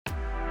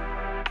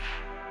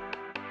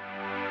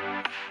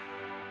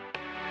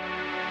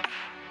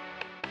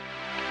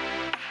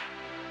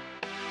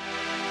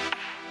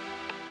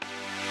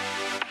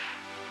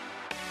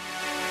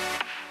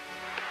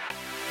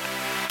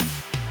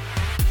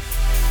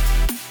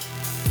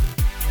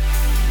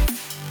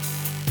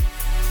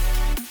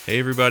Hey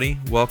everybody,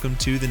 welcome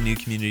to the New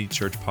Community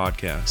Church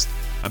podcast.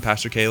 I'm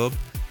Pastor Caleb,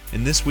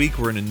 and this week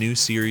we're in a new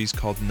series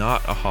called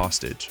Not a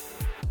Hostage.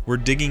 We're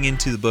digging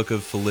into the book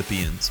of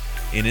Philippians,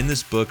 and in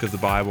this book of the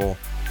Bible,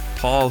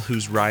 Paul,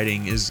 who's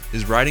writing, is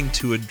writing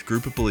to a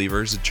group of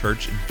believers, a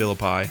church in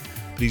Philippi,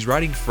 but he's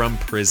writing from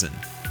prison.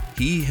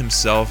 He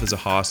himself is a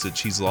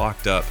hostage, he's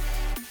locked up,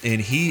 and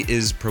he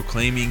is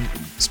proclaiming,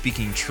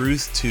 speaking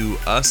truth to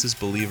us as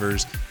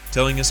believers,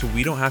 telling us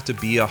we don't have to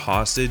be a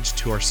hostage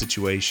to our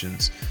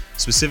situations,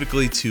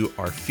 specifically to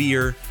our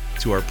fear,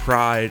 to our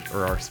pride,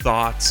 or our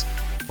thoughts,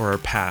 or our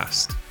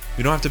past.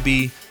 We don't have to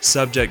be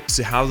subject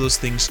to how those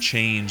things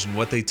change and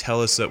what they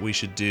tell us that we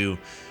should do,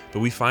 but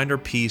we find our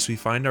peace, we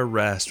find our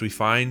rest, we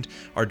find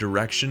our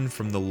direction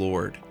from the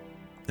Lord.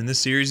 And this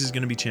series is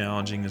going to be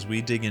challenging as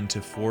we dig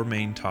into four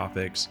main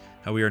topics: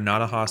 how we are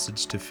not a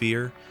hostage to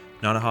fear,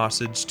 not a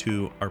hostage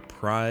to our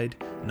pride,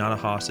 not a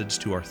hostage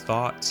to our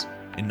thoughts,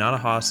 and not a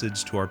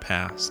hostage to our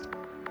past.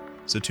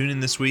 So tune in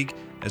this week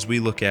as we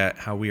look at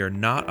how we are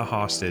not a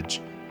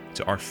hostage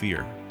to our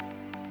fear.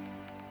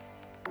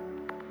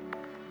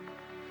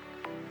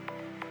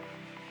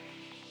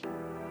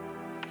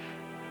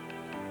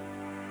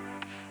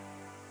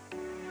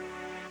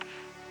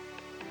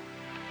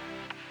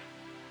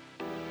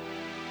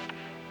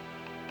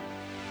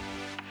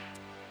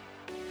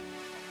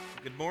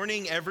 Good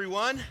morning,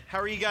 everyone. How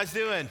are you guys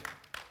doing?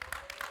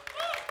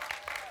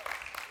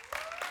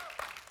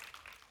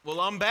 Well,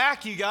 I'm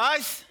back, you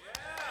guys.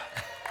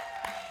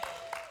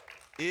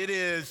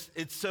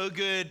 It's so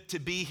good to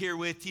be here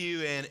with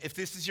you. And if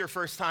this is your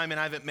first time and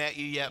I haven't met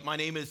you yet, my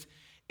name is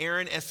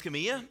Aaron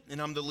Escamilla,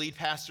 and I'm the lead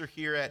pastor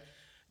here at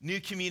New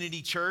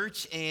Community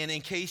Church. And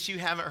in case you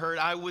haven't heard,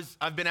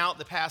 I've been out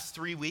the past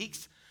 3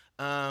 weeks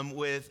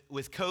with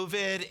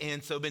COVID,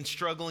 and so been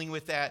struggling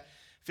with that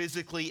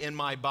physically in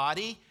my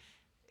body.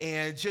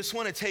 And just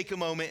want to take a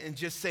moment and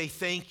just say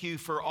thank you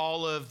for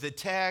all of the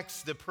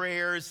texts, the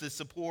prayers, the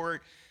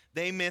support.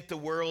 They meant the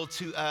world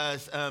to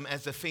us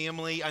as a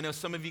family. I know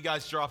some of you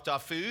guys dropped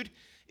off food.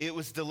 It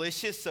was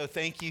delicious, so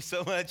thank you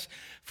so much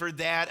for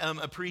that.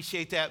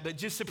 Appreciate that. But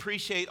just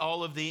appreciate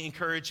all of the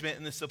encouragement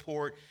and the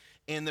support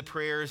and the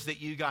prayers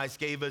that you guys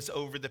gave us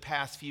over the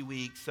past few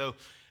weeks. So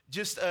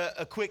just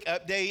a quick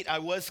update. I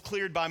was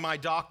cleared by my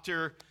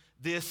doctor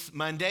this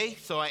Monday,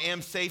 so I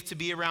am safe to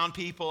be around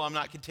people. I'm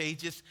not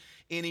contagious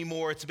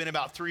anymore. It's been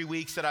about 3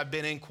 weeks that I've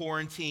been in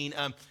quarantine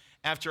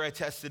after I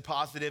tested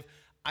positive.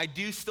 I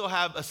do still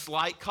have a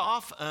slight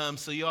cough,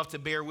 so you'll have to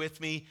bear with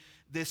me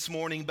this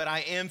morning, but I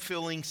am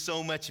feeling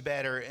so much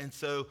better. And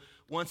so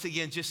once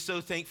again, just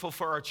so thankful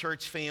for our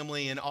church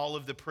family and all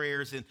of the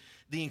prayers and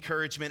the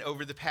encouragement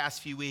over the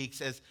past few weeks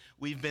as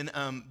we've been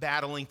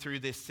battling through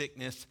this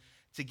sickness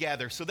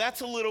together. So that's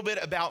a little bit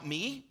about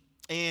me.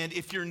 And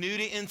if you're new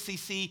to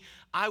NCC,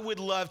 I would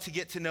love to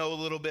get to know a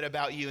little bit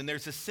about you. And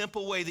there's a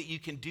simple way that you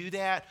can do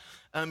that.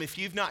 If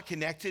you've not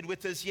connected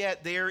with us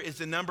yet, there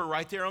is a number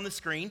right there on the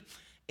screen.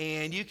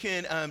 And you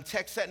can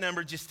text that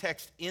number, just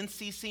text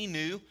NCC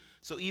New.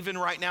 So even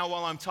right now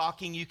while I'm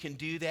talking, you can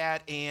do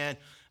that. And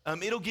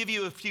it'll give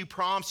you a few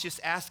prompts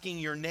just asking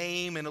your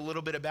name and a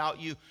little bit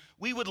about you.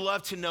 We would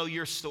love to know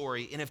your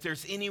story. And if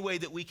there's any way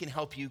that we can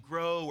help you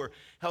grow or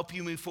help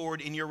you move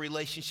forward in your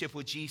relationship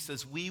with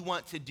Jesus, we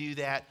want to do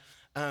that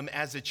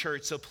as a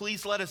church. So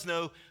please let us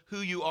know who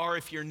you are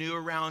if you're new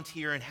around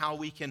here and how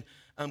we can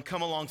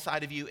come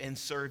alongside of you and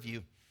serve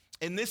you.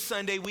 And this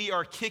Sunday, we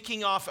are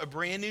kicking off a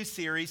brand new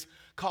series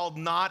called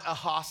Not a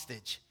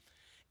Hostage.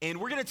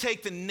 And we're going to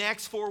take the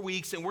next 4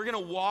 weeks and we're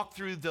going to walk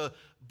through the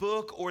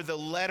book or the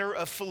letter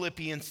of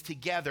Philippians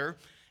together.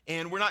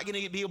 And we're not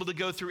going to be able to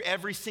go through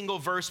every single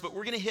verse, but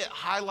we're going to hit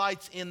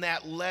highlights in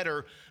that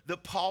letter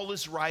that Paul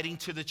is writing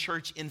to the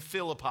church in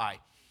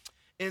Philippi.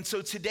 And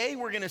so today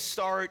we're going to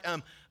start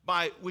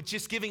with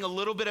just giving a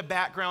little bit of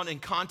background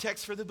and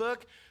context for the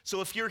book.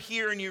 So if you're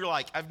here and you're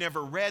like, I've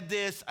never read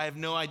this, I have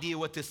no idea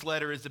what this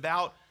letter is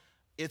about,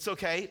 it's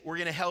okay. We're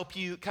going to help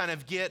you kind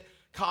of get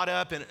caught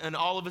up and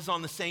all of us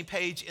on the same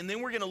page. And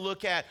then we're going to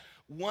look at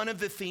one of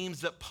the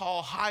themes that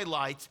Paul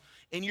highlights.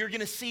 And you're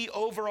going to see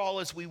overall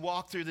as we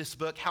walk through this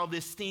book how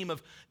this theme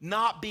of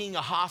not being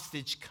a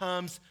hostage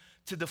comes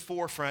to the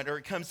forefront, or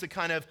it comes to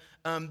kind of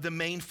the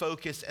main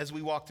focus as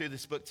we walk through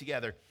this book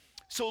together.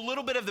 So a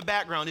little bit of the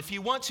background. If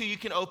you want to, you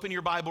can open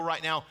your Bible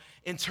right now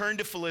and turn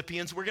to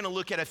Philippians. We're going to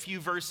look at a few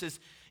verses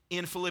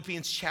in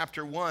Philippians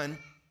chapter 1.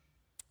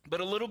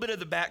 But a little bit of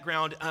the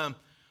background.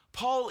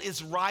 Paul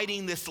is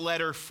writing this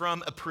letter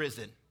from a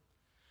prison.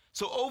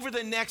 So over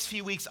the next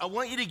few weeks, I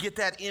want you to get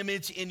that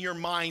image in your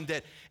mind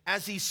that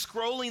as he's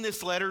scrolling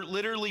this letter,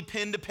 literally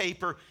pen to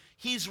paper,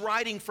 he's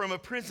writing from a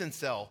prison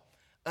cell.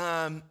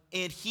 And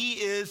he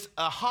is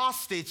a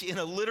hostage in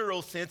a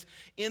literal sense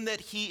in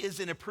that he is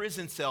in a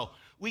prison cell.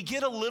 We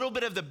get a little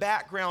bit of the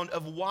background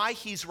of why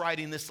he's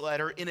writing this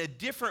letter in a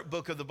different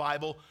book of the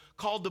Bible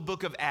called the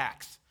book of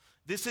Acts.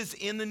 This is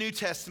in the New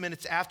Testament.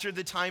 It's after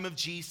the time of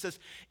Jesus,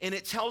 and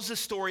it tells the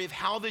story of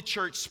how the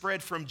church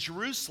spread from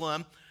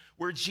Jerusalem,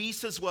 where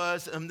Jesus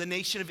was, the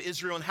nation of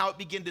Israel, and how it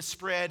began to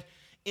spread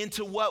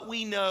into what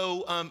we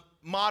know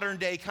modern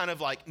day kind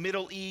of like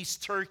Middle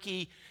East,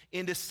 Turkey,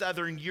 into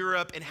Southern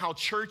Europe, and how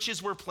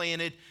churches were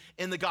planted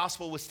and the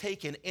gospel was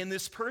taken. And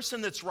this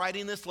person that's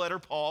writing this letter,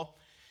 Paul,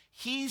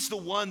 he's the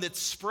one that's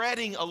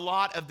spreading a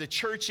lot of the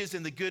churches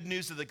and the good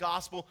news of the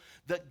gospel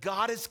that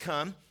God has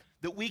come,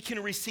 that we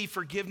can receive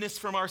forgiveness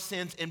from our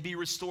sins and be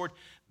restored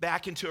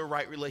back into a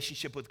right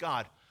relationship with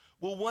God.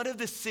 Well, one of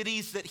the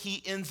cities that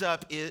he ends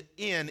up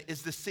in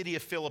is the city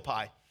of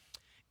Philippi.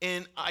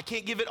 And I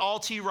can't give it all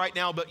to you right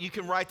now, but you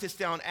can write this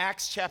down.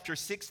 Acts chapter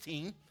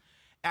 16.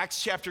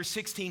 Acts chapter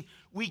 16,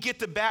 we get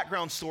the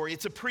background story.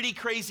 It's a pretty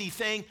crazy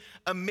thing.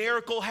 A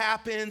miracle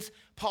happens.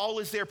 Paul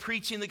is there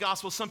preaching the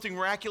gospel. Something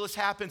miraculous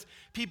happens.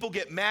 People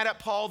get mad at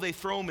Paul. They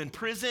throw him in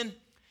prison.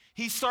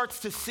 He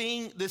starts to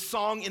sing this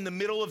song in the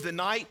middle of the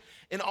night,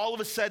 and all of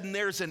a sudden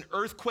there's an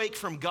earthquake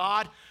from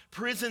God.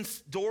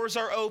 Prison's doors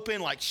are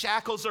open, like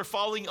shackles are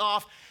falling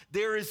off.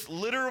 There is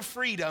literal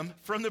freedom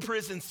from the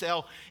prison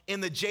cell,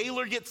 and the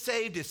jailer gets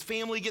saved, his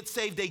family gets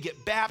saved, they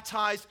get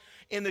baptized,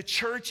 and the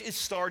church is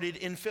started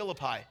in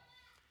Philippi.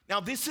 Now,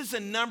 this is a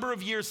number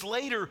of years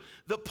later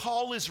that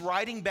Paul is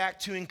writing back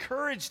to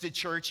encourage the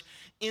church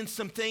in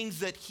some things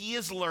that he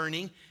is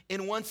learning.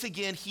 And once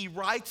again, he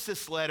writes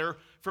this letter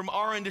from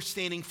our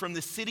understanding from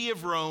the city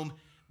of Rome,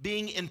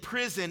 being in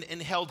prison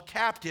and held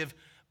captive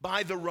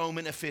by the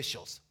Roman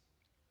officials.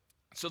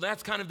 So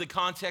that's kind of the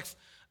context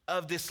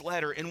of this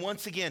letter. And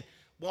once again,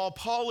 while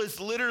Paul is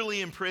literally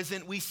in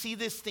prison, we see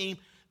this theme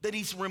that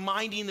he's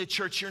reminding the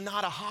church, you're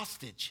not a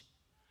hostage.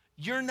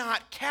 You're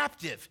not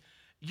captive.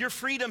 Your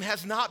freedom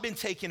has not been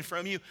taken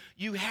from you.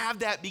 You have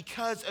that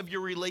because of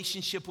your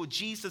relationship with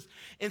Jesus.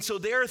 And so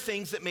there are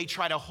things that may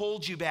try to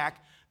hold you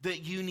back that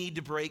you need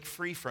to break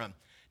free from.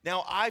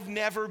 Now, I've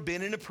never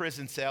been in a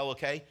prison cell,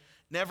 okay?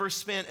 Never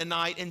spent a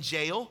night in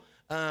jail.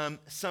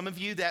 Some of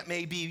you, that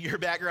may be your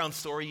background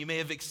story. You may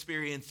have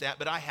experienced that,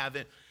 but I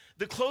haven't.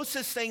 The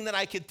closest thing that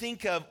I could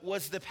think of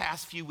was the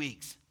past few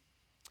weeks.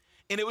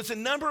 And it was a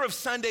number of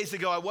Sundays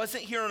ago. I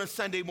wasn't here on a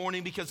Sunday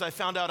morning because I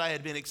found out I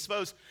had been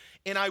exposed.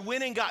 And I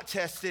went and got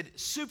tested,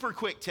 super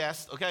quick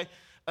test, okay?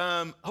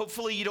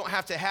 Hopefully you don't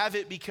have to have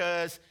it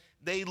because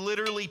they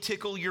literally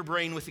tickle your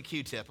brain with a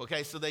Q-tip,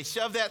 okay? So they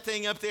shove that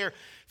thing up there.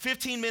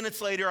 15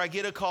 minutes later, I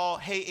get a call,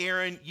 hey,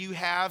 Aaron, you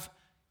have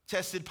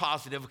tested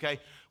positive, okay?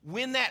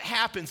 When that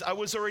happens, I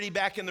was already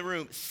back in the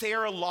room.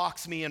 Sarah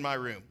locks me in my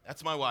room.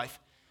 That's my wife.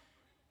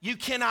 You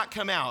cannot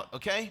come out,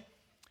 okay?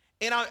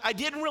 And I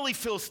didn't really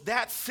feel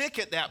that sick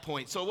at that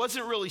point, so I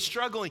wasn't really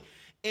struggling.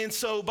 And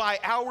so by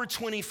hour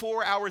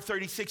 24, hour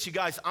 36, you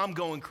guys, I'm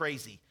going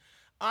crazy.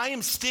 I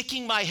am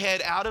sticking my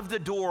head out of the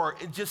door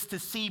just to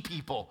see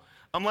people.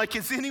 I'm like,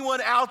 is anyone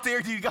out there,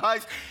 you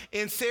guys?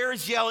 And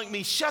Sarah's yelling at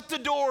me, shut the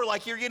door,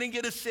 like you're gonna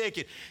get us sick.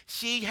 And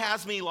she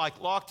has me like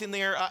locked in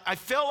there. I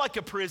felt like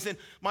a prison.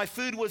 My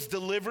food was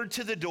delivered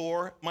to the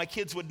door. My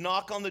kids would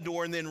knock on the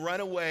door and then run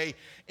away,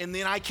 and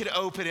then I could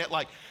open it.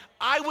 Like,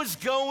 I was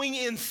going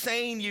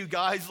insane, you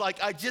guys.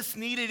 Like, I just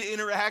needed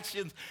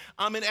interactions.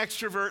 I'm an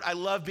extrovert. I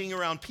love being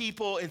around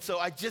people, and so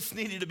I just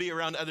needed to be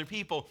around other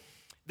people.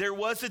 There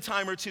was a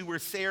time or two where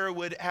Sarah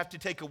would have to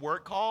take a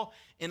work call,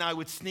 and I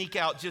would sneak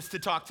out just to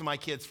talk to my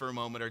kids for a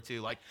moment or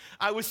two. Like,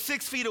 I was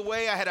 6 feet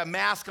away, I had a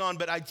mask on,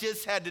 but I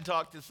just had to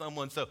talk to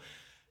someone. So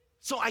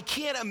I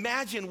can't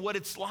imagine what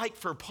it's like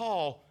for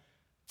Paul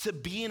to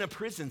be in a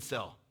prison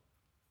cell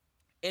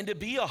and to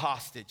be a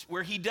hostage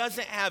where he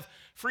doesn't have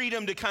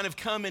freedom to kind of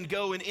come and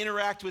go and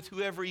interact with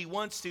whoever he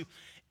wants to.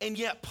 And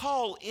yet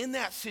Paul, in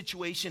that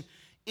situation,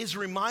 is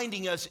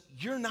reminding us,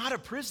 you're not a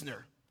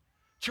prisoner.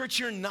 Church,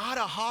 you're not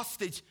a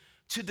hostage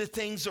to the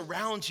things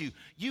around you.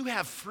 You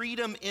have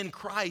freedom in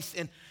Christ.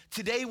 And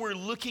today we're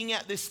looking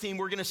at this theme.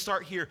 We're going to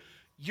start here.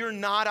 You're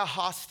not a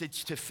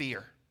hostage to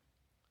fear.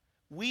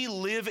 We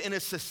live in a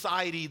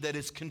society that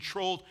is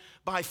controlled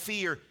by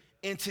fear.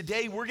 And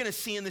today we're going to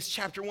see in this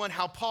chapter 1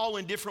 how Paul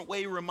in different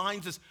way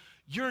reminds us,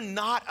 you're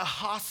not a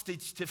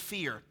hostage to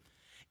fear.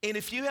 And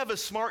if you have a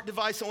smart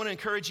device, I want to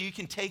encourage you, you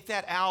can take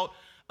that out,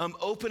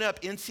 open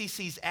up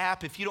NCC's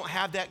app. If you don't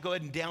have that, go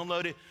ahead and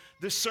download it.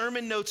 The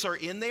sermon notes are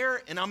in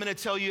there, and I'm going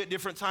to tell you at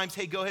different times,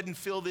 hey, go ahead and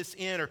fill this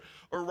in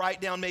or write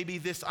down maybe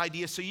this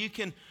idea. So you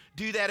can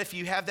do that if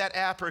you have that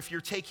app, or if you're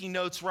taking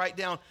notes, write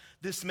down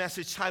this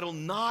message titled,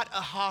 Not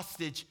a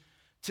Hostage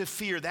to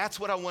Fear. That's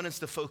what I want us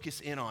to focus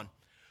in on.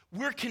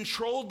 We're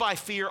controlled by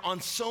fear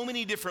on so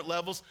many different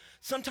levels.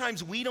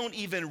 Sometimes we don't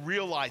even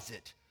realize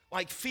it.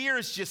 Like, fear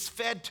is just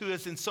fed to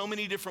us in so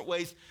many different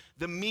ways.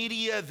 The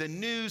media, the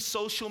news,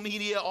 social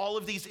media, all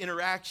of these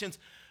interactions.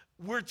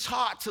 We're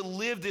taught to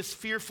live this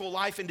fearful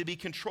life and to be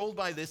controlled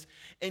by this.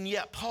 And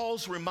yet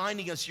Paul's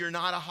reminding us, you're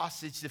not a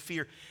hostage to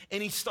fear.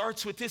 And he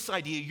starts with this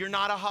idea, you're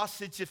not a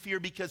hostage to fear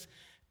because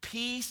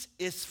peace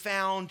is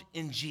found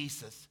in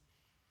Jesus.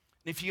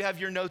 If you have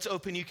your notes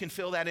open, you can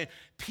fill that in.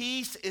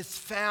 Peace is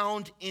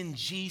found in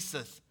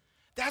Jesus.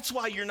 That's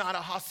why you're not a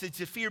hostage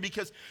to fear,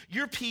 because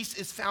your peace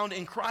is found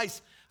in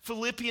Christ.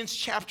 Philippians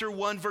chapter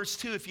 1, verse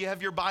 2, if you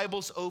have your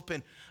Bibles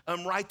open,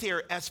 right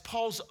there, as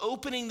Paul's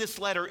opening this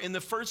letter in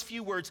the first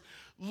few words,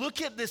 look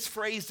at this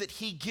phrase that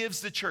he gives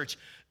the church.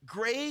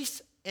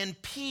 Grace, and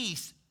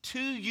peace to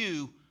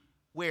you,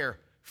 where?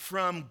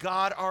 From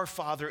God our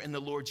Father and the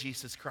Lord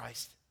Jesus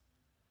Christ.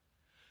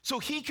 So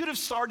he could have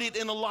started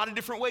in a lot of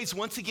different ways.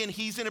 Once again,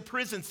 he's in a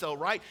prison cell,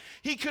 right?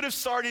 He could have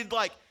started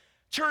like,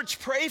 church,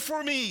 pray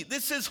for me.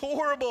 This is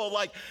horrible.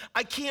 Like,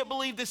 I can't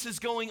believe this is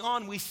going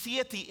on. We see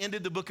at the end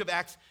of the book of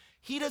Acts,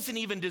 he doesn't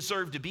even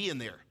deserve to be in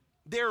there.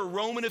 There are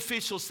Roman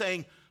officials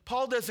saying,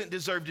 Paul doesn't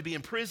deserve to be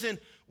in prison.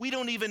 We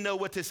don't even know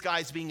what this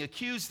guy's being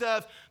accused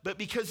of, but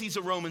because he's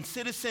a Roman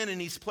citizen and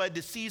he's pled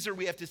to Caesar,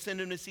 we have to send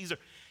him to Caesar.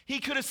 He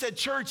could have said,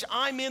 church,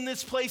 I'm in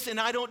this place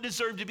and I don't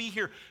deserve to be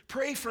here.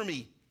 Pray for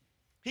me.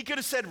 He could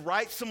have said,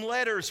 write some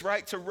letters,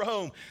 right, to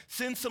Rome.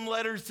 Send some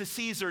letters to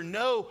Caesar.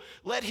 No,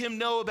 let him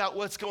know about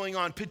what's going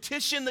on.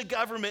 Petition the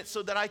government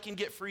so that I can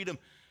get freedom.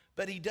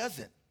 But he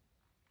doesn't.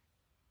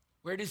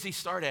 Where does he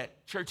start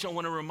at? Church, I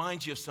want to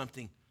remind you of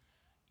something.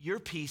 Your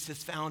peace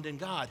is found in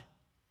God.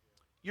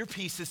 Your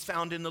peace is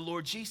found in the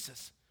Lord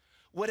Jesus.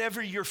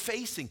 Whatever you're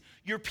facing,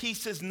 your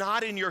peace is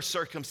not in your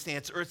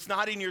circumstance or it's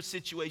not in your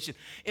situation.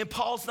 And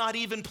Paul's not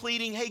even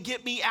pleading, hey,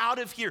 get me out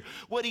of here.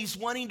 What he's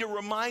wanting to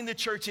remind the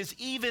church is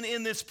even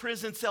in this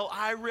prison cell,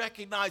 I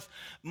recognize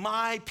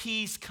my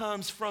peace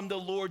comes from the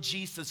Lord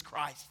Jesus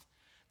Christ.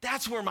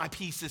 That's where my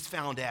peace is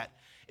found at.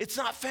 It's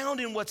not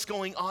found in what's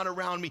going on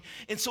around me.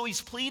 And so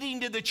he's pleading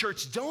to the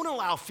church, don't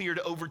allow fear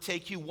to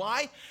overtake you.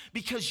 Why?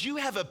 Because you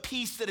have a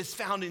peace that is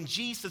found in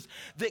Jesus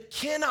that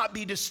cannot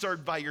be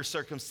disturbed by your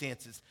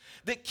circumstances,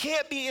 that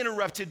can't be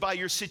interrupted by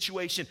your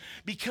situation,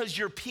 because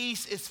your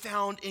peace is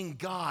found in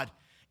God.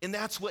 And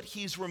that's what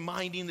he's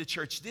reminding the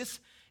church. This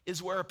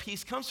is where our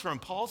peace comes from.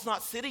 Paul's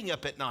not sitting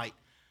up at night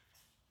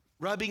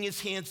rubbing his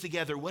hands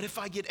together. What if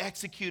I get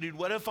executed?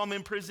 What if I'm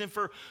in prison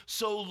for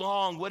so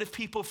long? What if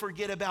people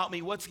forget about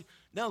me?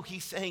 No,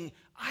 he's saying,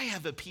 I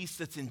have a peace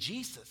that's in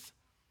Jesus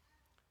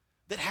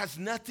that has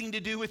nothing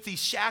to do with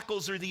these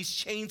shackles or these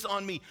chains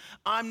on me.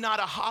 I'm not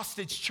a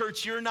hostage,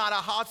 church. You're not a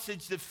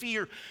hostage to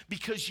fear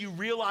because you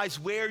realize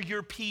where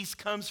your peace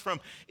comes from.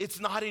 It's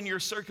not in your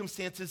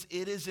circumstances.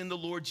 It is in the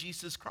Lord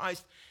Jesus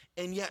Christ.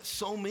 And yet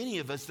so many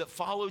of us that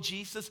follow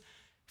Jesus,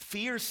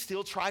 fear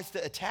still tries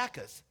to attack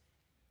us.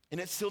 And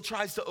it still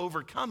tries to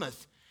overcome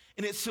us.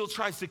 And it still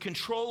tries to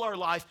control our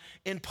life.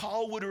 And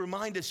Paul would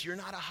remind us, you're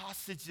not a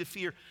hostage to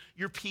fear.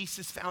 Your peace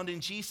is found in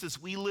Jesus.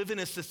 We live in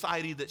a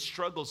society that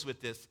struggles with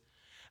this.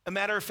 A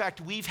matter of fact,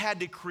 we've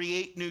had to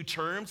create new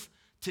terms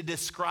to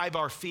describe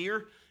our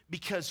fear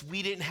because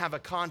we didn't have a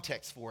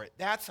context for it.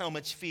 That's how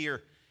much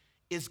fear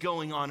is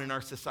going on in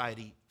our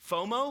society.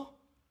 FOMO,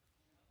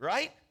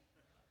 right?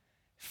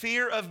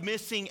 Fear of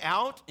missing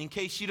out. In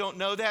case you don't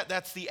know that,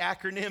 that's the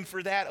acronym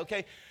for that,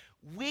 okay?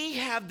 We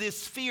have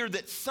this fear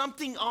that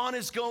something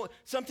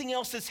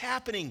else is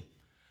happening.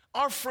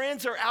 Our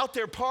friends are out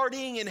there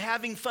partying and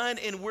having fun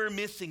and we're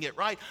missing it,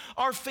 right?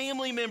 Our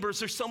family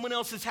members or someone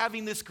else is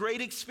having this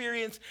great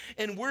experience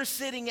and we're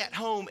sitting at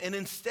home, and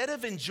instead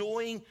of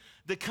enjoying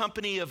the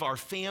company of our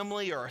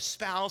family or our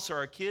spouse or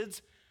our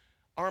kids,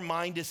 our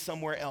mind is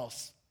somewhere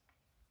else.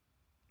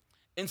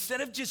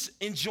 Instead of just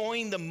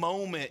enjoying the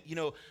moment,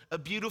 a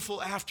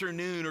beautiful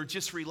afternoon or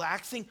just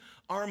relaxing,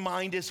 our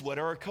mind is, what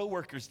are our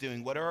coworkers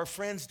doing? What are our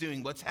friends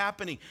doing? What's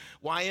happening?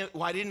 Why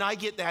didn't I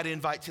get that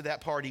invite to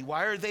that party?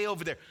 Why are they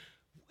over there?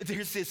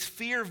 There's this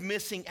fear of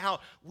missing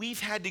out. We've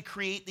had to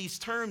create these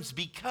terms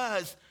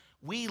because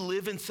we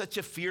live in such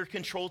a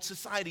fear-controlled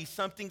society.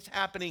 Something's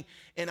happening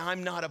and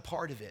I'm not a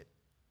part of it.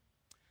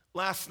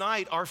 Last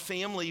night, our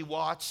family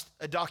watched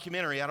a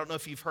documentary. I don't know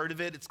if you've heard of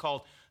it. It's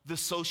called The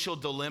Social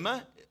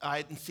Dilemma. I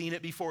hadn't seen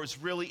it before. It's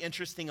really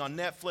interesting on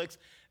Netflix.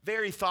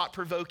 Very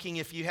thought-provoking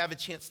if you have a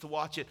chance to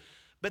watch it.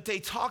 But they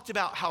talked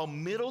about how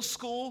middle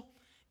school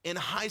and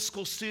high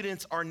school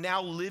students are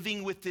now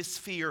living with this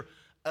fear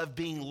of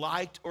being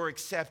liked or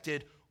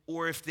accepted,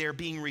 or if they're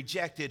being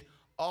rejected.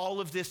 All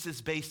of this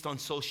is based on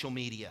social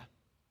media.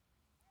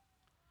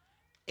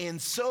 And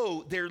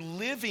so they're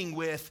living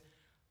with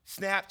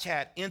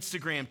Snapchat,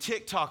 Instagram,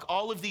 TikTok,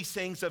 all of these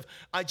things of,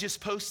 I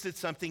just posted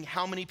something,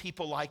 how many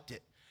people liked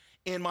it?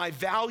 And my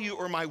value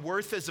or my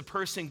worth as a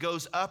person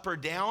goes up or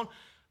down.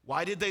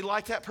 Why did they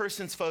like that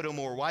person's photo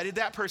more? Why did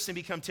that person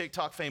become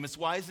TikTok famous?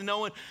 Why is no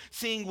one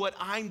seeing what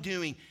I'm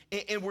doing?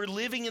 And we're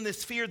living in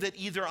this fear that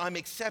either I'm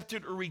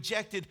accepted or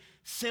rejected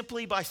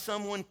simply by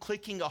someone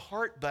clicking a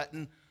heart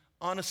button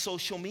on a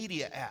social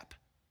media app.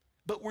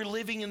 But we're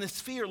living in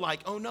this fear like,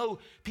 oh no,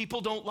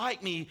 people don't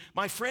like me.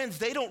 My friends,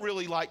 they don't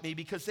really like me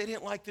because they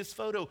didn't like this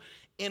photo.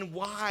 And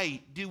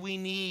why do we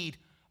need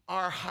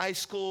our high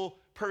school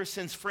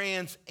person's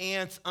friends,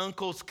 aunts,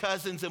 uncles,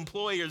 cousins,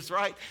 employers,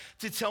 right,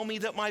 to tell me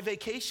that my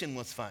vacation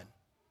was fun?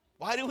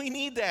 Why do we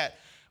need that?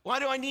 Why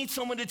do I need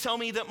someone to tell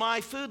me that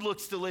my food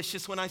looks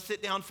delicious when I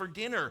sit down for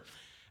dinner?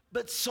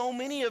 But so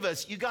many of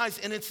us, you guys,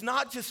 and it's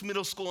not just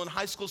middle school and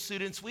high school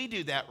students, we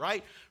do that,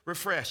 right?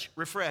 Refresh,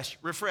 refresh,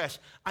 refresh.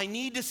 I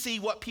need to see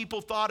what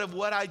people thought of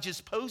what I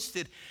just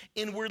posted.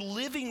 And we're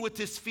living with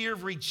this fear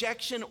of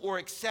rejection or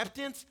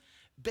acceptance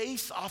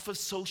based off of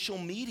social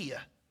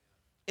media.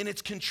 And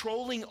it's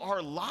controlling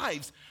our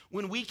lives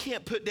when we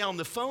can't put down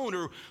the phone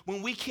or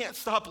when we can't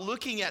stop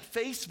looking at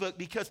Facebook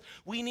because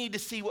we need to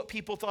see what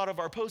people thought of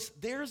our posts.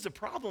 There's a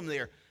problem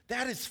there.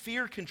 That is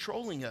fear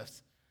controlling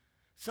us.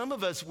 Some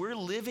of us, we're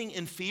living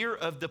in fear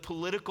of the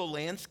political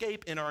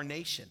landscape in our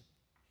nation.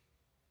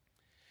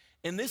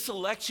 And this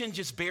election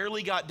just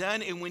barely got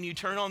done, and when you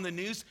turn on the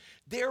news,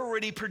 they're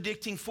already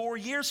predicting 4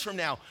 years from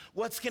now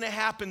what's going to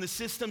happen. The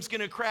system's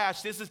going to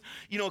crash. This is,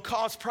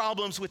 cause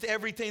problems with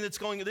everything that's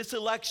going on. This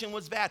election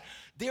was bad.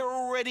 They're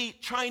already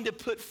trying to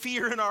put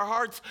fear in our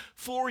hearts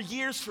 4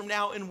 years from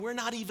now, and we're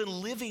not even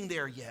living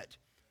there yet.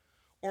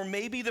 Or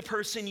maybe the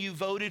person you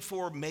voted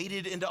for made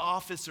it into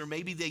office, or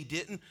maybe they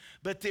didn't,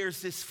 but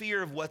there's this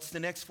fear of what's the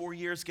next 4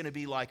 years going to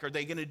be like. Are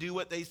they going to do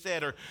what they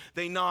said? Or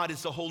they not?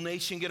 Is the whole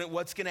nation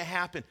what's going to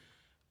happen?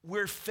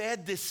 We're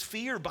fed this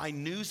fear by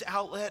news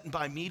outlet and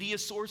by media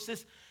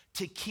sources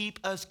to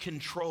keep us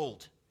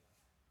controlled.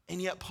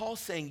 And yet Paul's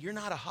saying, you're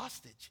not a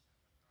hostage.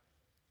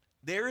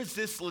 There is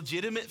this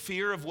legitimate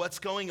fear of what's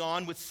going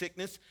on with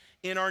sickness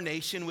in our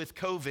nation with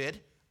COVID,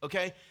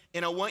 okay?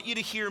 And I want you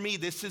to hear me.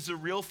 This is a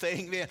real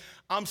thing, man.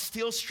 I'm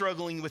still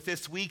struggling with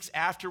this weeks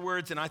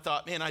afterwards, and I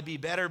thought, man, I'd be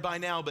better by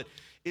now, but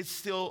it's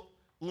still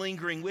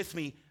lingering with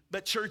me.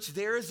 But church,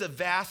 there is a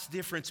vast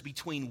difference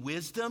between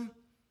wisdom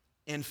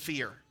and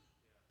fear.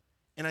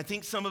 And I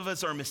think some of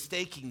us are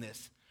mistaking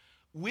this.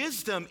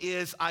 Wisdom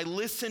is I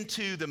listen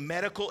to the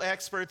medical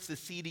experts, the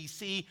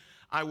CDC.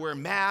 I wear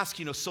masks,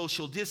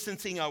 social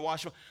distancing. I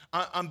wash.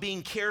 I'm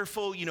being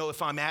careful.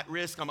 If I'm at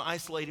risk, I'm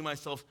isolating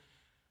myself.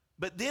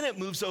 But then it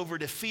moves over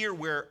to fear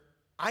where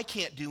I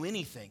can't do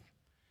anything.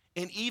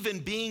 And even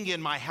being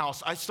in my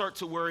house, I start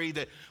to worry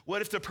that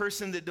what if the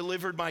person that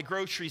delivered my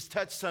groceries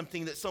touched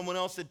something that someone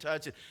else had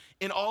touched?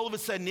 And all of a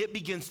sudden it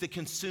begins to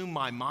consume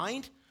my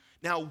mind.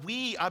 Now,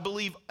 I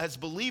believe, as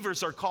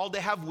believers are called to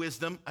have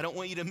wisdom. I don't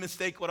want you to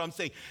mistake what I'm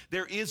saying.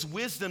 There is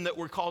wisdom that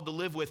we're called to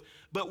live with,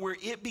 but where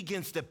it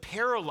begins to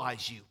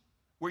paralyze you,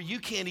 where you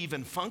can't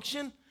even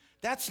function,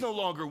 that's no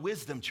longer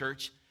wisdom,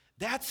 church.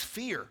 That's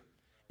fear.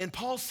 And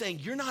Paul's saying,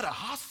 you're not a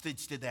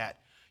hostage to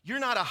that. You're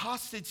not a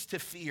hostage to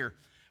fear.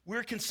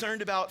 We're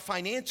concerned about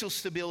financial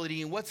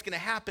stability and what's going to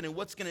happen and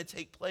what's going to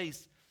take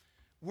place.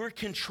 We're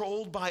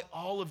controlled by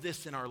all of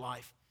this in our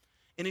life.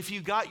 And if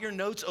you got your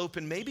notes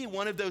open, maybe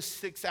one of those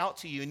sticks out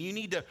to you and you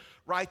need to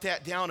write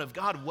that down of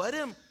God,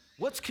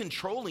 what's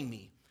controlling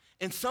me?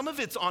 And some of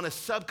it's on a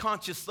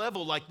subconscious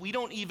level, like we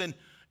don't even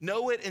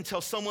know it until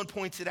someone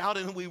points it out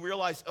and we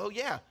realize, oh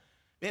yeah,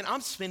 man,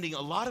 I'm spending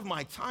a lot of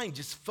my time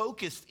just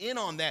focused in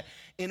on that.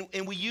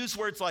 And we use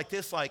words like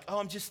this, like, oh,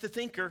 I'm just a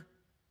thinker.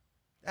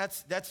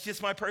 That's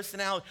just my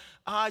personality.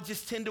 I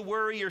just tend to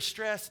worry or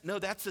stress. No,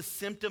 that's a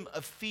symptom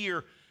of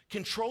fear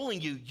controlling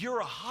you.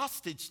 You're a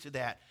hostage to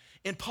that.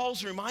 And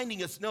Paul's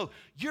reminding us, no,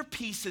 your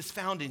peace is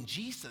found in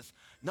Jesus,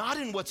 not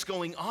in what's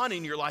going on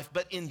in your life,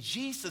 but in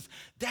Jesus.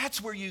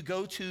 That's where you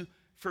go to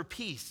for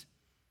peace.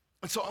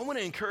 And so I want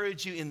to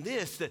encourage you in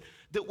this,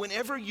 that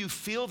whenever you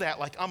feel that,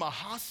 like I'm a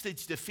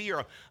hostage to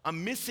fear,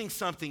 I'm missing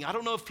something, I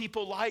don't know if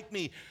people like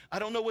me, I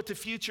don't know what the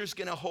future is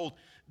going to hold,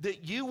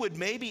 that you would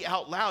maybe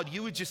out loud,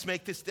 you would just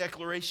make this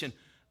declaration,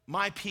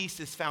 my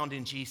peace is found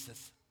in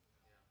Jesus.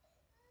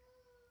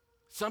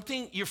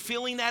 Something, you're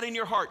feeling that in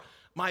your heart.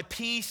 My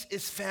peace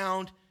is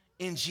found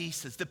in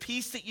Jesus. The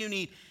peace that you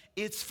need,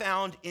 it's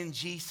found in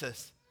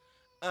Jesus.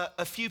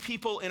 A few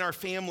people in our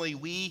family,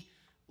 we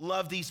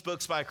love these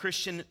books by a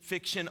Christian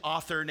fiction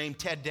author named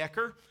Ted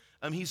Decker.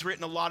 He's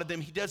written a lot of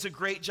them. He does a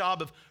great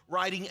job of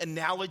writing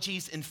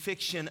analogies in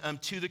fiction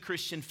to the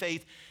Christian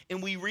faith.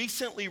 And we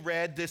recently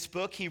read this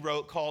book he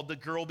wrote called The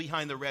Girl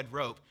Behind the Red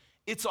Rope.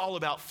 It's all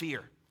about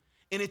fear.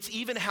 And it's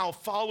even how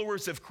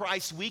followers of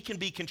Christ, we can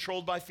be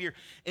controlled by fear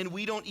and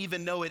we don't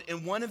even know it.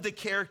 And one of the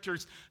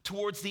characters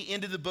towards the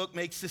end of the book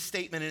makes this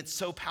statement, and it's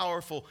so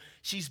powerful.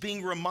 She's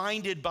being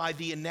reminded by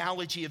the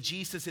analogy of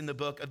Jesus in the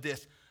book of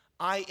this: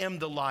 I am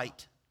the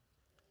light.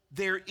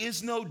 There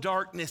is no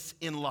darkness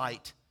in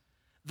light.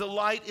 The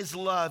light is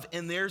love,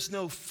 and there's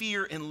no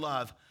fear in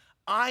love.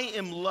 I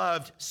am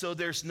loved, so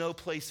there's no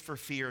place for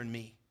fear in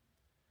me.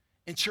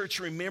 And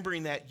church,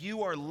 remembering that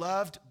you are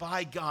loved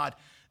by God,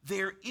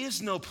 there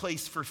is no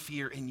place for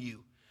fear in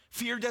you.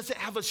 Fear doesn't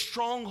have a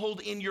stronghold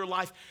in your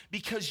life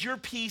because your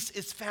peace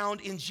is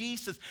found in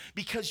Jesus,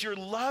 because you're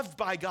loved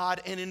by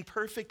God, and in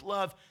perfect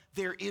love,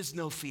 there is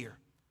no fear.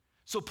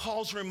 So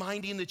Paul's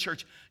reminding the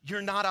church,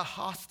 you're not a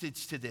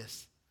hostage to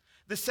this.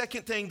 The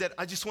second thing that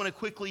I just want to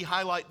quickly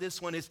highlight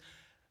this one is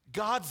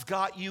God's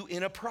got you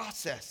in a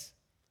process.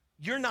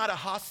 You're not a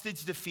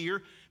hostage to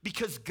fear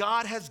because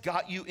God has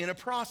got you in a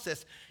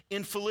process.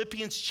 In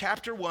Philippians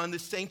chapter 1, the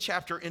same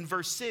chapter, in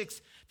verse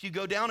 6, if you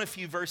go down a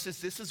few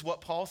verses, this is what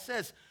Paul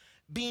says.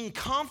 Being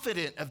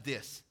confident of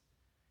this.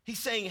 He's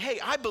saying, hey,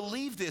 I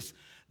believe this,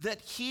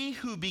 that he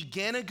who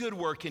began a good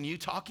work in you,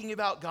 talking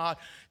about God,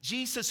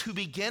 Jesus who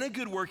began a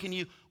good work in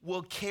you,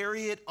 will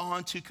carry it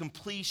on to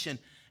completion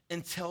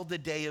until the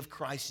day of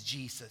Christ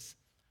Jesus.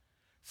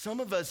 Some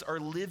of us are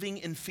living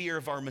in fear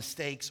of our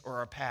mistakes or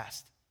our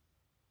past.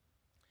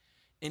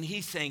 And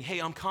he's saying, hey,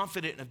 I'm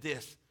confident of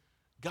this.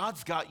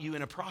 God's got you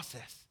in a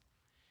process.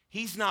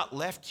 He's not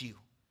left you.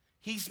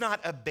 He's not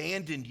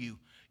abandoned you.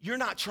 You're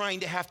not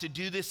trying to have to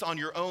do this on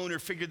your own or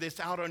figure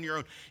this out on your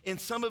own. And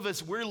some of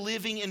us, we're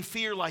living in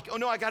fear like, oh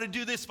no, I got to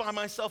do this by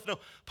myself. No,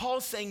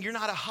 Paul's saying you're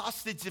not a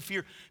hostage to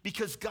fear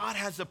because God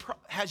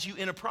has you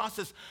in a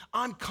process.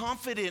 I'm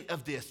confident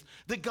of this,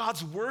 that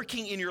God's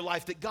working in your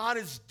life, that God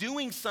is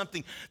doing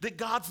something, that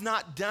God's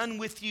not done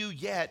with you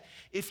yet.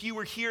 If you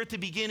were here at the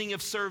beginning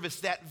of service,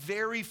 that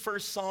very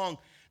first song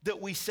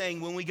that we sang,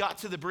 when we got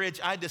to the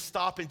bridge, I had to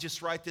stop and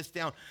just write this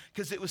down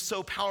because it was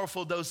so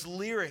powerful. Those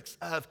lyrics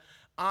of,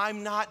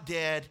 I'm not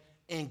dead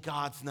and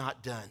God's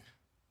not done.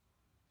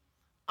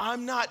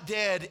 I'm not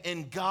dead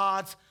and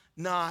God's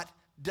not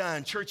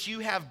done. Church, you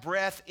have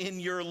breath in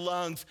your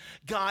lungs.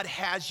 God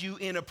has you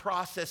in a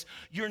process.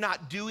 You're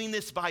not doing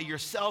this by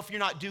yourself. You're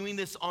not doing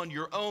this on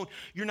your own.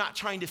 You're not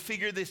trying to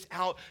figure this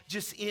out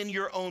just in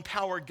your own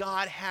power.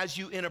 God has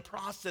you in a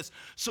process.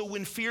 So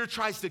when fear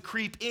tries to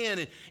creep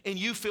in and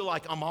you feel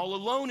like I'm all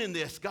alone in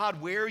this,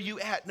 God, where are you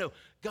at? No,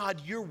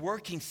 God, you're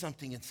working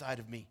something inside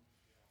of me.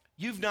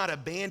 You've not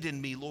abandoned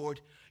me,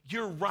 Lord.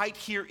 You're right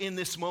here in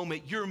this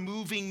moment. You're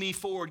moving me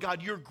forward.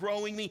 God, you're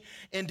growing me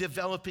and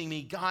developing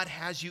me. God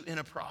has you in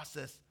a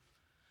process.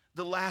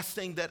 The last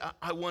thing that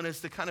I want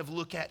us to kind of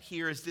look at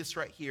here is this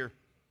right here.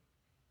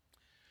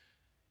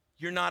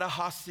 You're not a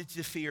hostage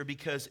to fear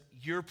because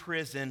your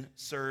prison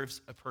serves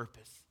a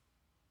purpose.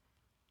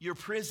 Your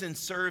prison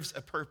serves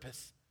a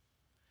purpose.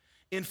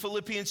 In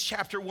Philippians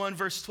chapter 1,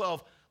 verse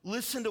 12,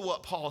 listen to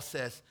what Paul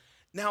says.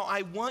 Now,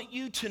 I want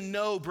you to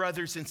know,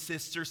 brothers and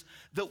sisters,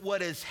 that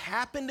what has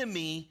happened to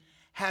me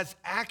has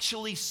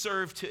actually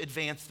served to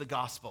advance the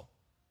gospel.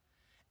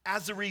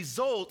 As a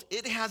result,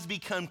 it has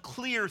become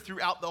clear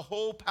throughout the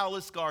whole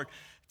palace guard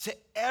to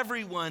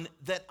everyone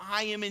that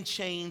I am in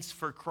chains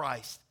for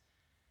Christ.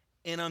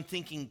 And I'm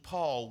thinking,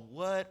 Paul,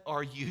 what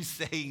are you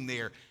saying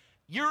there?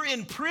 You're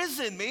in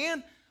prison,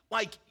 man.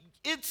 Like,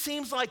 it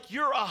seems like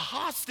you're a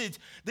hostage,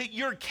 that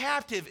you're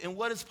captive. And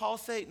what does Paul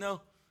say?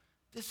 No.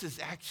 This is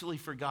actually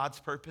for God's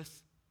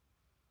purpose.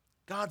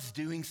 God's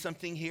doing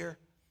something here.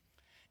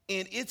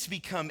 And it's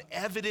become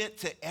evident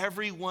to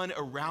everyone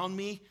around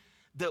me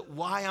that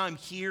why I'm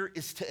here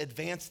is to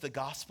advance the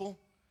gospel.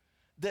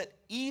 That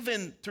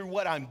even through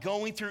what I'm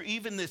going through,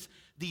 even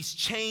these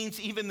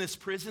chains, even this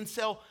prison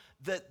cell,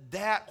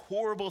 that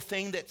horrible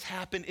thing that's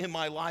happened in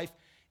my life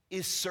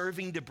is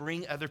serving to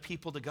bring other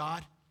people to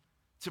God,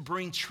 to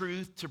bring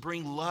truth, to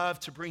bring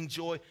love, to bring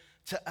joy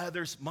to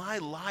others. My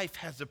life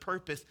has a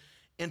purpose.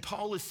 And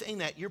Paul is saying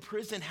that your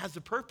prison has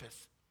a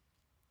purpose.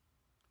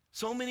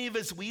 So many of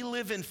us, we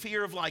live in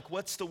fear of like,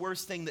 what's the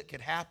worst thing that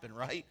could happen,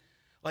 right?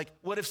 Like,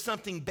 what if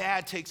something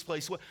bad takes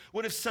place?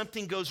 What if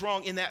something goes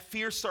wrong? And that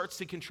fear starts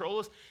to control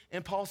us.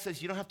 And Paul says,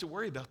 you don't have to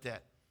worry about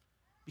that.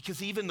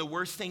 Because even the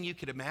worst thing you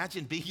could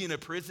imagine, being in a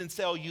prison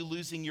cell, you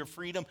losing your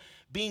freedom,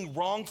 being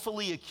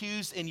wrongfully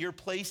accused and you're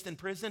placed in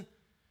prison,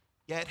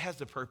 yeah, it has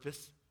a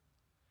purpose.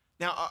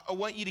 Now, I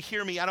want you to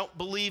hear me. I don't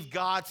believe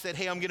God said,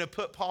 hey, I'm going to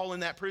put Paul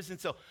in that prison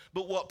cell.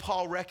 But what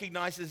Paul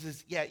recognizes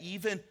is, yeah,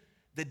 even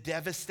the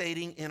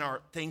devastating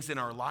things in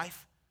our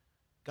life,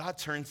 God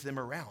turns them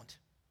around.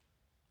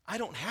 I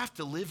don't have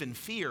to live in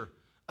fear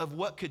of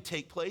what could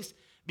take place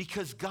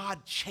because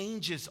God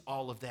changes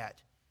all of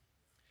that.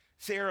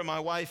 Sarah,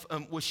 my wife,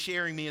 was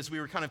sharing me as we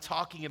were kind of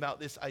talking about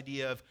this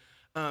idea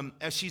of,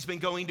 as she's been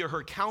going to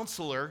her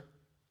counselors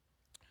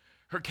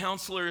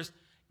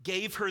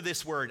gave her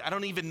this word. I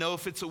don't even know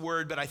if it's a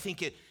word, but I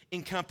think it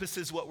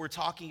encompasses what we're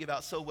talking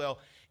about so well.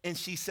 And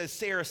she says,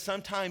 Sarah,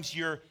 sometimes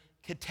you're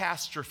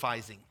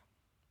catastrophizing,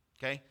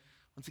 okay?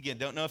 Once again,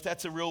 don't know if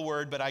that's a real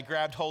word, but I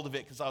grabbed hold of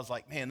it because I was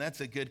like, man, that's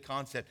a good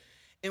concept.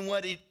 And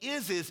what it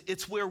is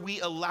it's where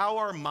we allow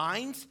our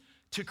minds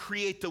to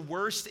create the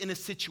worst in a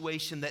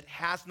situation that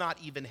has not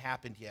even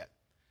happened yet,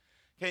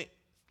 okay?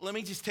 Let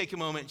me just take a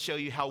moment and show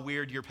you how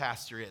weird your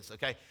pastor is,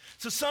 okay?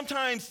 So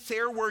sometimes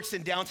Sarah works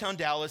in downtown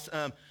Dallas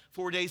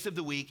 4 days of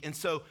the week, and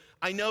so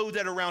I know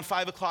that around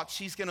 5 o'clock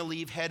she's gonna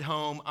leave, head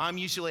home. I'm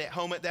usually at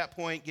home at that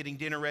point, getting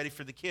dinner ready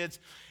for the kids,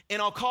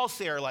 and I'll call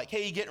Sarah like,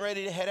 hey, you getting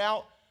ready to head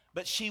out?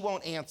 But she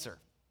won't answer.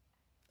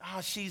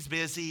 She's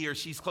busy, or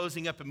she's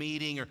closing up a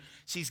meeting, or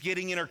she's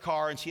getting in her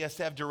car and she has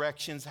to have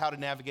directions how to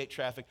navigate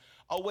traffic.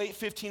 I'll wait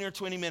 15 or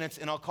 20 minutes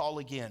and I'll call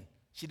again.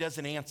 She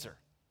doesn't answer.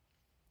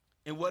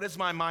 And what does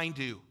my mind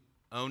do?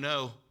 Oh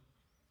no,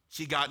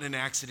 she got in an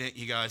accident,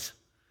 you guys.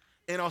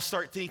 And I'll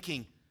start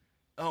thinking,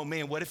 oh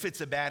man, what if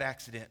it's a bad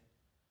accident?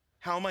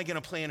 How am I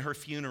gonna plan her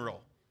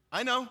funeral?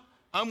 I know,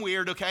 I'm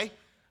weird, okay?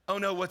 Oh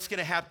no, what's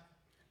gonna happen?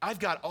 I've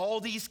got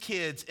all these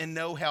kids and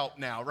no help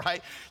now,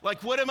 right?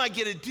 Like, what am I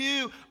gonna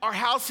do? Our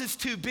house is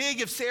too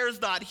big if Sarah's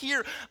not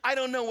here. I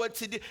don't know what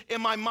to do.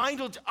 And my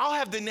mind I'll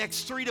have the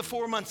next 3 to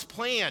 4 months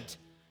planned,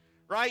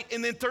 right?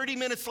 And then 30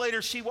 minutes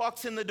later, she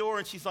walks in the door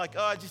and she's like,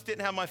 oh, I just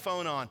didn't have my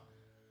phone on.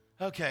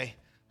 Okay.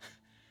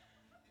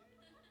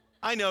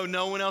 I know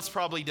no one else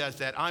probably does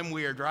that. I'm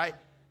weird, right?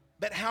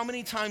 But how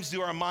many times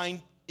do our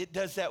mind, it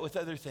does that with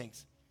other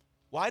things?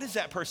 Why does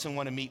that person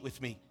want to meet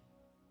with me?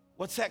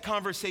 What's that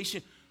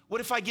conversation? What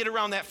if I get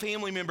around that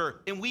family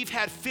member and we've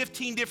had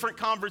 15 different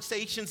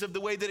conversations of the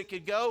way that it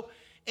could go,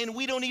 and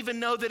we don't even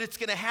know that it's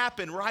gonna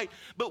happen, right?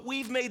 But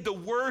we've made the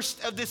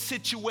worst of this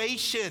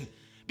situation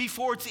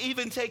before it's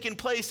even taken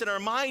place, and our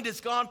mind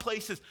has gone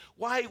places.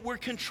 Why? We're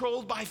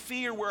controlled by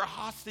fear. We're a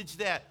hostage to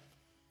that.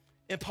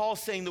 And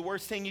Paul's saying the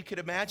worst thing you could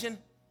imagine,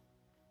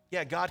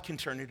 yeah, God can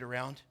turn it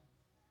around.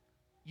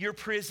 Your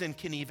prison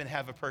can even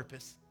have a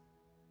purpose.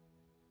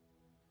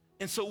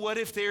 And so what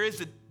if there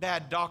is a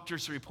bad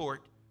doctor's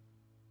report?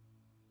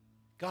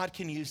 God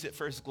can use it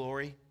for his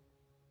glory.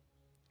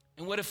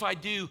 And what if I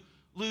do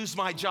lose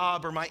my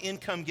job or my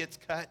income gets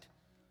cut?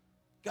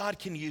 God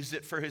can use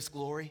it for his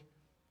glory.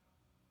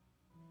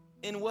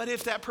 And what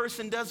if that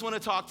person does want to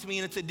talk to me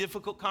and it's a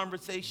difficult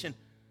conversation?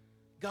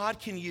 God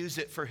can use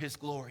it for his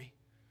glory.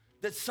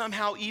 That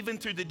somehow, even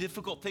through the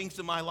difficult things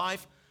in my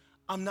life,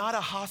 I'm not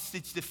a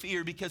hostage to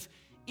fear, because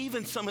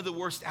even some of the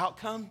worst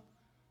outcome,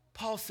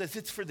 Paul says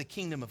it's for the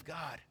kingdom of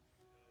God.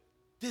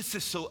 This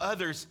is so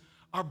others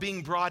are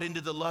being brought into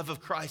the love of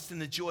Christ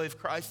and the joy of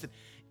Christ. And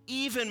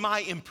even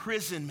my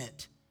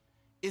imprisonment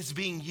is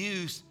being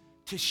used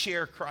to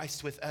share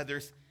Christ with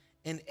others,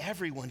 and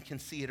everyone can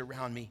see it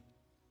around me.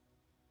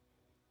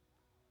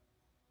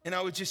 And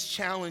I would just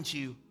challenge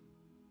you,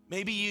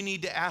 maybe you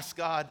need to ask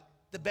God,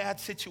 the bad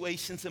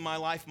situations in my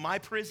life, my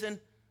prison,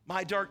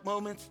 my dark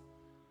moments,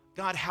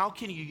 God, how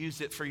can you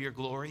use it for your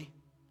glory?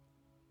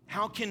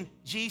 How can,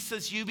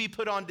 Jesus, you be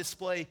put on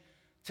display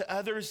to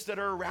others that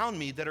are around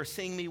me, that are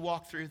seeing me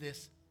walk through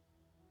this?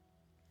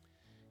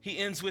 He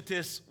ends with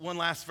this one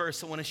last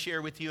verse I want to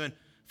share with you in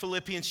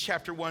Philippians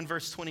chapter 1,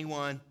 verse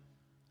 21.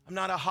 I'm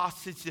not a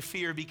hostage to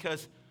fear,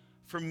 because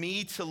for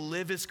me to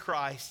live is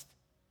Christ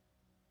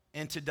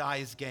and to die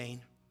is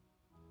gain.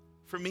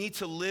 For me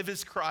to live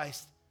is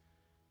Christ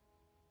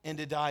and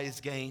to die is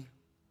gain.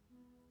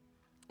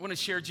 I want to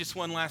share just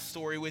one last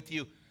story with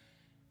you.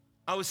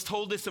 I was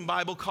told this in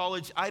Bible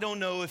college. I don't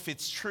know if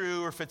it's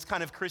true or if it's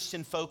kind of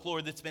Christian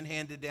folklore that's been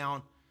handed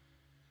down.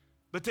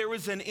 But there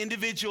was an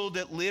individual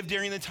that lived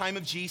during the time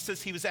of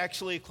Jesus. He was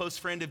actually a close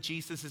friend of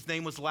Jesus. His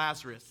name was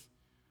Lazarus.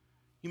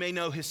 You may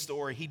know his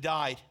story. He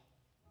died,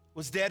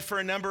 was dead for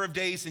a number of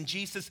days, and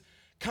Jesus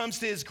comes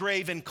to his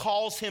grave and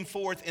calls him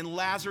forth, and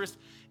Lazarus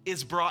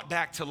is brought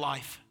back to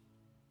life.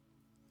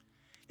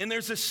 And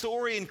there's a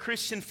story in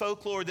Christian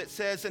folklore that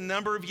says a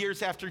number of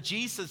years after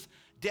Jesus'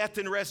 death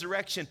and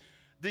resurrection,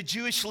 the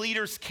Jewish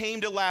leaders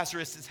came to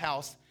Lazarus'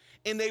 house,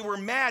 and they were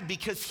mad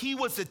because he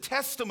was a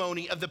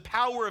testimony of the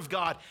power of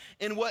God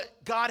and what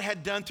God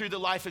had done through the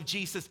life of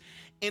Jesus.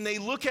 And they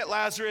look at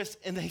Lazarus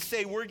and they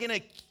say, we're gonna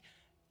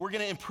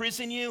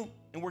imprison you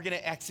and we're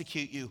gonna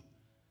execute you.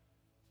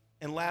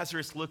 And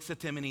Lazarus looks at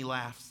them and he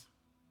laughs.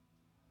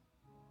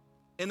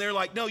 And they're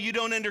like, no, you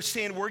don't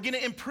understand. We're gonna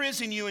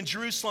imprison you in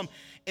Jerusalem,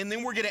 and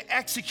then we're gonna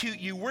execute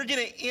you. We're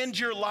gonna end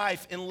your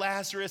life. And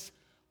Lazarus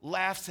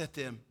laughs at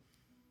them.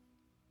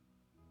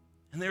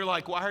 And they're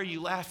like, why are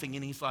you laughing?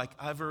 And he's like,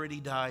 I've already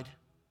died.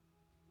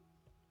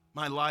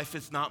 My life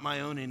is not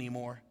my own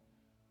anymore.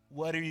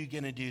 What are you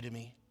gonna do to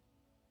me?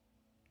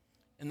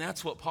 And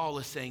that's what Paul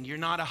is saying. You're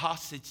not a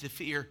hostage to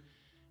fear,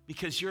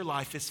 because your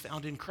life is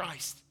found in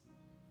Christ.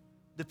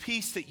 The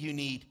peace that you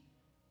need,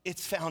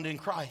 it's found in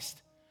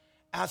Christ.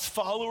 As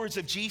followers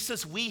of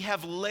Jesus, we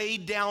have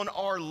laid down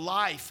our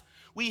life.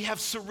 We have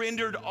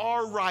surrendered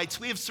our rights.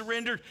 We have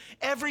surrendered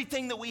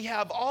everything that we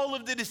have, all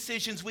of the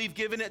decisions, we've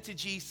given it to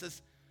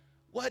Jesus.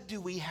 What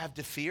do we have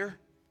to fear?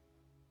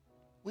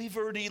 We've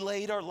already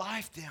laid our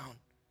life down.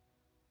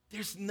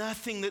 There's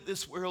nothing that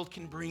this world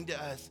can bring to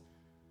us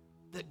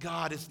that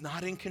God is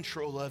not in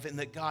control of and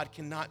that God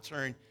cannot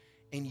turn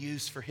and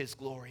use for his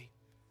glory.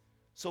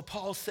 So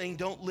Paul's saying,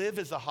 don't live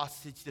as a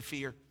hostage to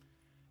fear.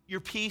 Your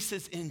peace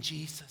is in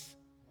Jesus.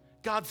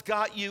 God's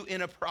got you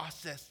in a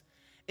process.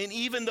 And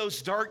even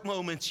those dark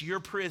moments, your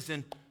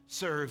prison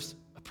serves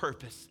a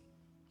purpose.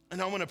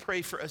 And I want to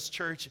pray for us,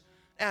 church.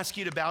 Ask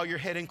you to bow your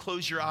head and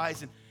close your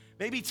eyes and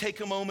maybe take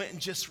a moment and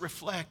just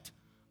reflect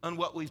on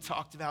what we've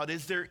talked about.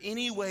 Is there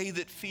any way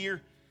that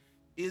fear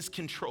is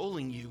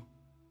controlling you?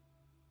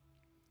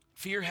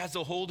 Fear has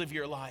a hold of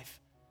your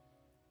life.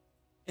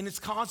 And it's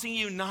causing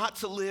you not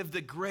to live the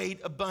great,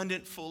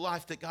 abundant, full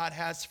life that God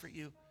has for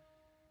you.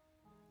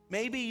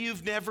 Maybe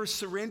you've never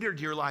surrendered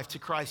your life to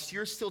Christ.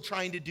 You're still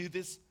trying to do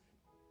this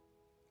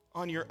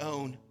on your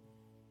own.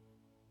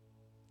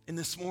 And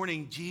this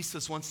morning,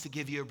 Jesus wants to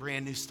give you a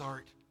brand new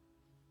start.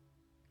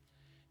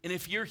 And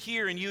if you're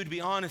here and you would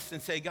be honest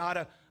and say,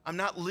 God, I'm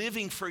not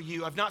living for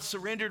you. I've not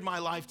surrendered my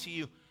life to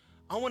you.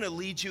 I want to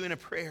lead you in a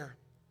prayer.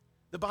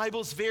 The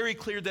Bible's very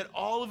clear that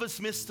all of us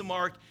miss the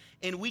mark,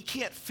 and we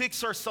can't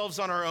fix ourselves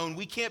on our own.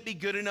 We can't be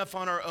good enough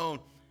on our own.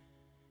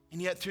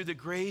 And yet through the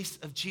grace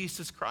of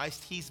Jesus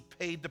Christ, he's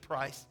paid the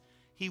price.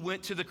 He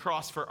went to the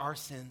cross for our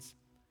sins.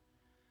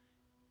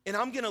 And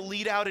I'm going to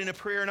lead out in a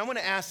prayer, and I'm going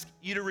to ask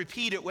you to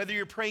repeat it, whether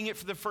you're praying it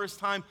for the first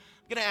time.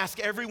 I'm going to ask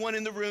everyone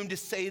in the room to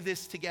say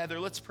this together.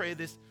 Let's pray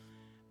this.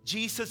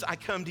 Jesus, I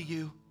come to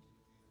you,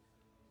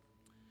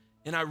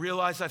 and I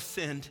realize I've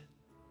sinned.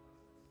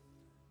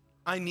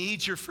 I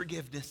need your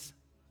forgiveness.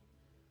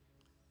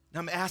 And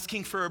I'm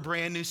asking for a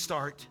brand new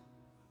start.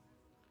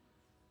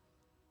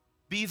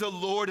 Be the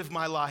Lord of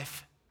my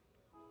life.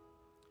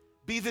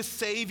 Be the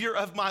Savior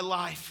of my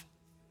life.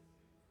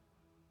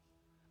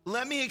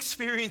 Let me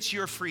experience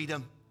your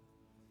freedom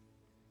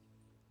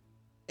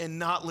and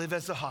not live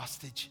as a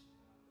hostage.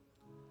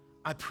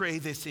 I pray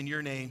this in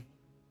your name.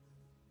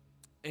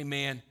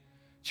 Amen.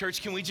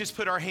 Church, can we just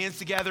put our hands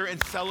together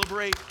and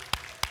celebrate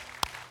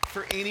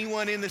for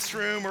anyone in this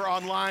room or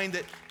online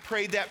that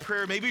prayed that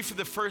prayer, maybe for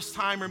the first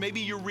time, or maybe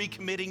you're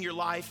recommitting your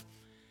life.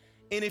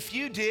 And if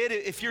you did,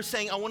 if you're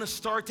saying, I want to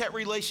start that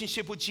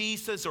relationship with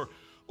Jesus, or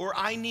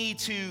I need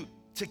to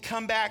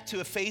come back to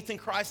a faith in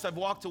Christ, I've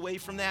walked away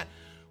from that,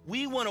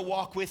 we want to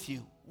walk with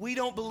you. We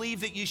don't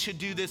believe that you should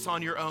do this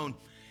on your own.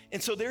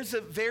 And so there's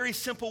a very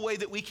simple way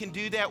that we can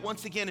do that.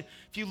 Once again,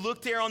 if you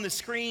look there on the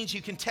screens,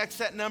 you can text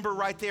that number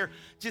right there.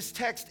 Just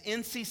text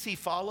NCC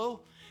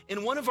follow.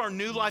 And one of our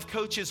New Life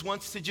coaches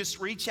wants to just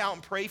reach out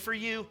and pray for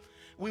you.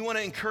 We want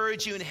to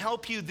encourage you and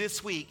help you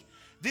this week.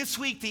 This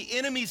week, the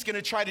enemy's going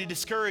to try to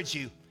discourage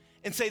you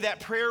and say that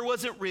prayer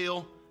wasn't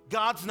real.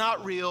 God's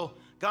not real.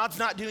 God's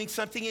not doing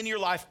something in your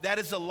life. That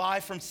is a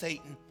lie from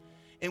Satan.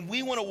 And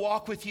we want to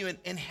walk with you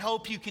and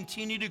help you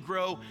continue to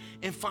grow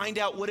and find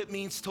out what it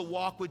means to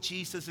walk with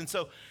Jesus. And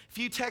so if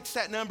you text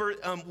that number,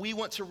 we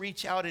want to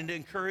reach out and to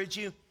encourage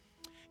you.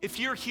 If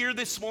you're here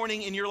this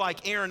morning and you're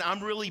like, Aaron,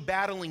 I'm really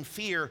battling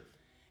fear,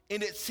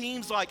 and it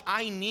seems like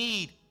I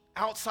need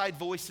outside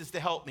voices to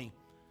help me.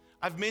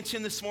 I've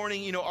mentioned this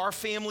morning, our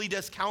family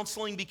does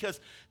counseling because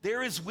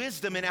there is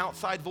wisdom in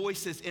outside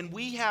voices. And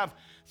we have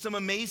some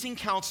amazing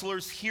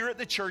counselors here at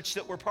the church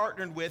that we're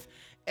partnered with,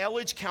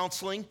 Elledge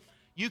Counseling.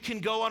 You can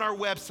go on our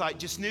website,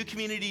 just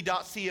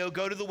newcommunity.co,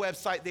 go to the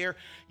website there.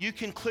 You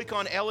can click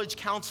on Elledge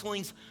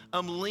Counseling's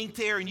link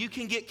there, and you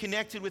can get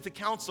connected with a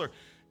counselor.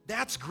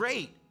 That's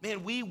great.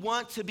 Man, we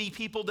want to be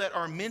people that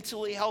are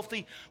mentally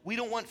healthy. We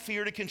don't want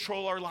fear to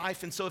control our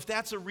life. And so if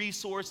that's a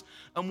resource,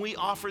 we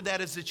offer that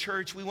as a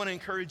church. We want to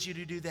encourage you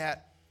to do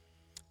that.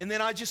 And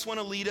then I just want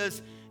to lead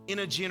us in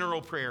a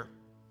general prayer.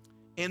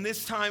 And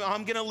this time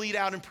I'm going to lead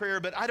out in prayer,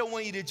 but I don't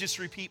want you to just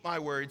repeat my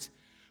words.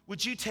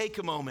 Would you take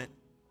a moment?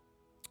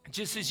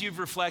 Just as you've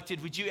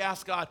reflected, would you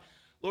ask God,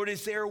 Lord,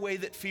 is there a way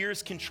that fear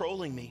is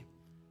controlling me?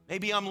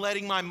 Maybe I'm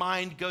letting my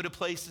mind go to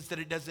places that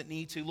it doesn't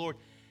need to. Lord,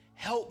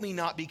 help me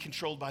not be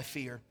controlled by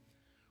fear.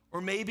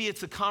 Or maybe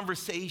it's a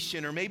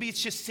conversation, or maybe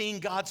it's just seeing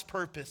God's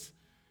purpose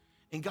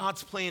and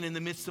God's plan in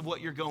the midst of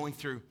what you're going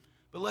through.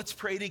 But let's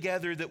pray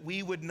together that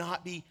we would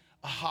not be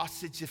a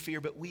hostage to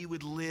fear, but we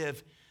would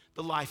live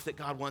the life that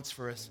God wants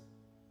for us.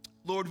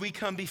 Lord, we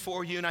come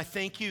before you, and I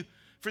thank you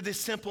for this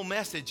simple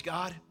message,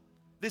 God.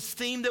 This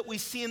theme that we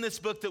see in this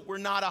book, that we're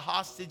not a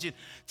hostage. And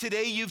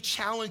today you've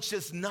challenged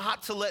us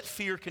not to let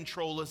fear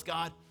control us,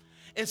 God.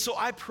 And so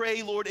I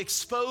pray, Lord,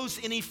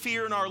 expose any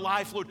fear in our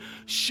life, Lord.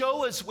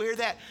 Show us where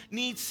that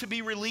needs to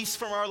be released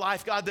from our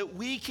life, God, that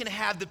we can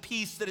have the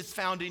peace that is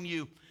found in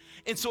you.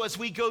 And so as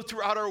we go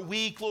throughout our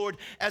week, Lord,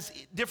 as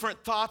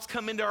different thoughts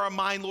come into our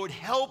mind, Lord,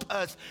 help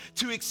us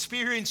to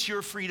experience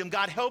your freedom.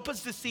 God, help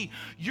us to see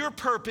your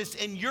purpose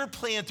and your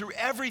plan through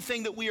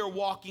everything that we are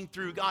walking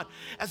through. God,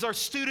 as our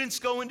students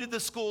go into the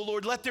school,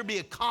 Lord, let there be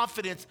a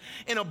confidence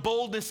and a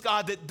boldness,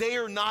 God, that they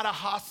are not a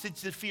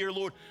hostage to fear,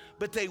 Lord,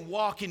 but they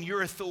walk in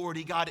your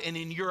authority, God, and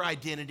in your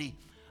identity.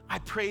 I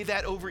pray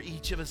that over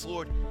each of us,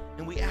 Lord,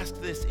 and we ask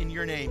this in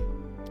your name.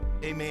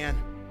 Amen.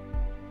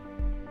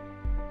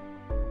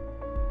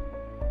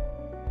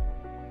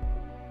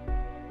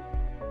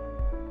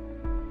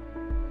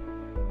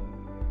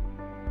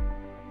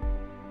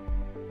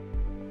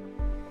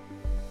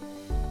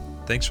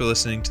 Thanks for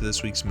listening to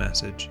this week's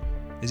message.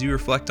 As you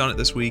reflect on it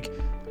this week,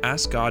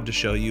 ask God to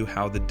show you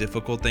how the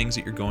difficult things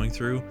that you're going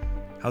through,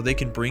 how they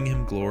can bring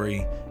him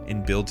glory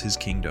and build his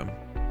kingdom.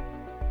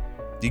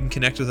 You can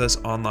connect with us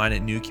online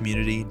at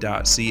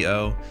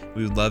newcommunity.co.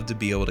 We would love to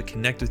be able to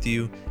connect with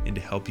you and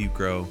to help you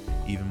grow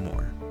even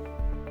more.